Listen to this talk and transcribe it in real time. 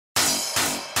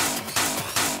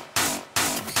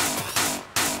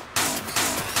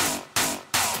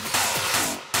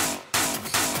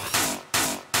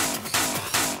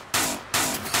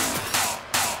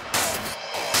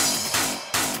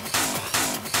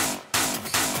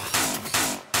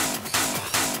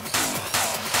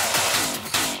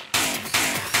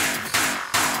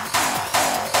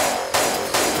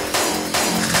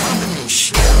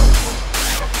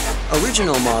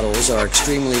original models are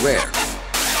extremely rare,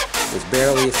 with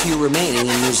barely a few remaining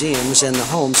in museums and the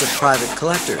homes of private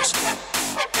collectors.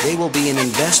 They will be an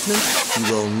investment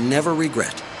you will never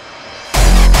regret.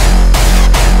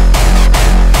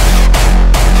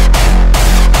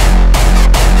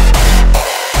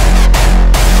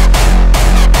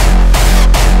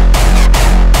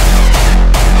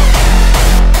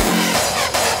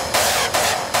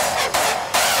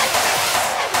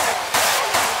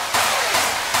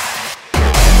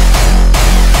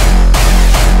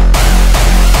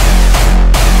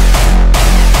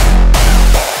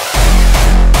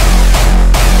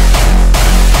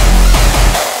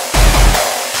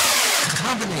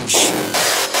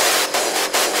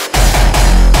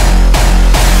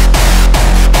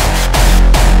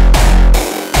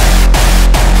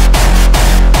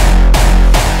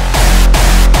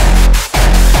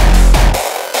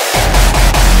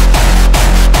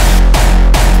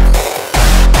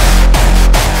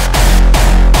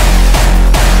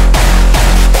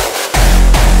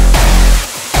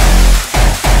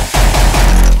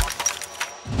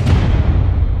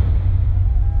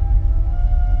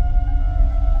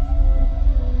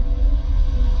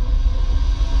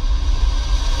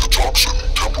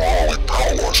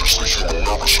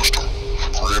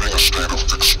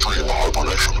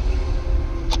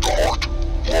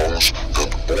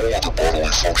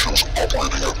 Functions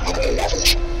operating at minimal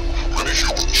levels. Many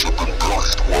humans have been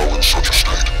buried while in such a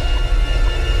state.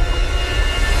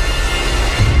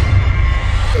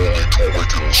 Only to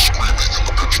awaken screaming in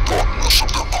the pitch darkness of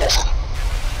their coffin.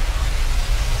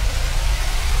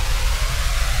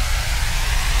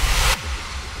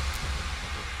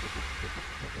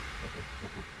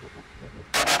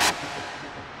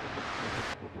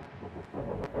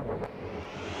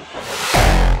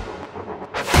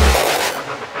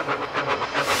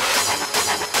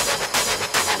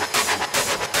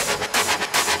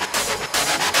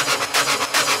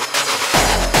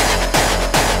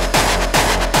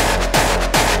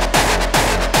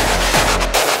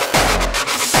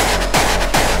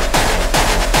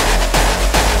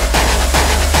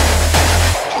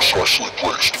 Precisely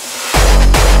placed.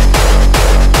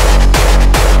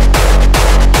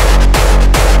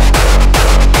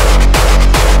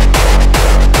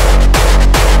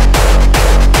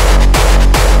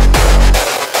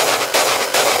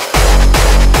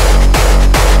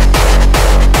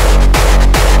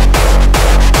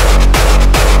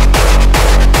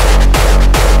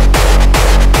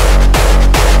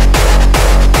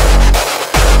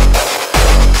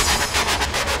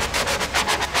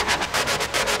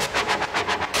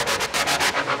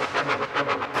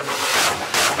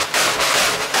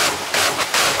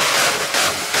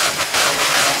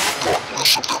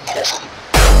 Of their coffin.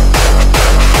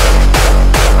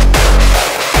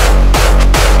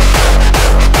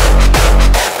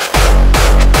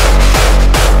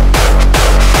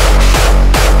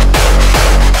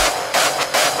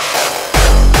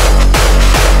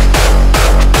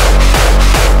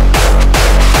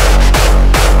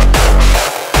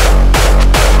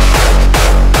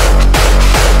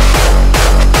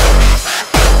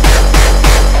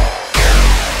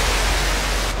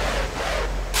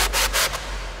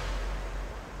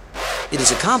 It is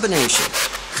a combination.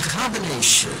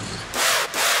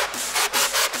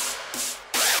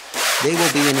 They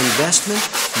will be an investment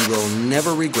you will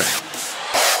never regret.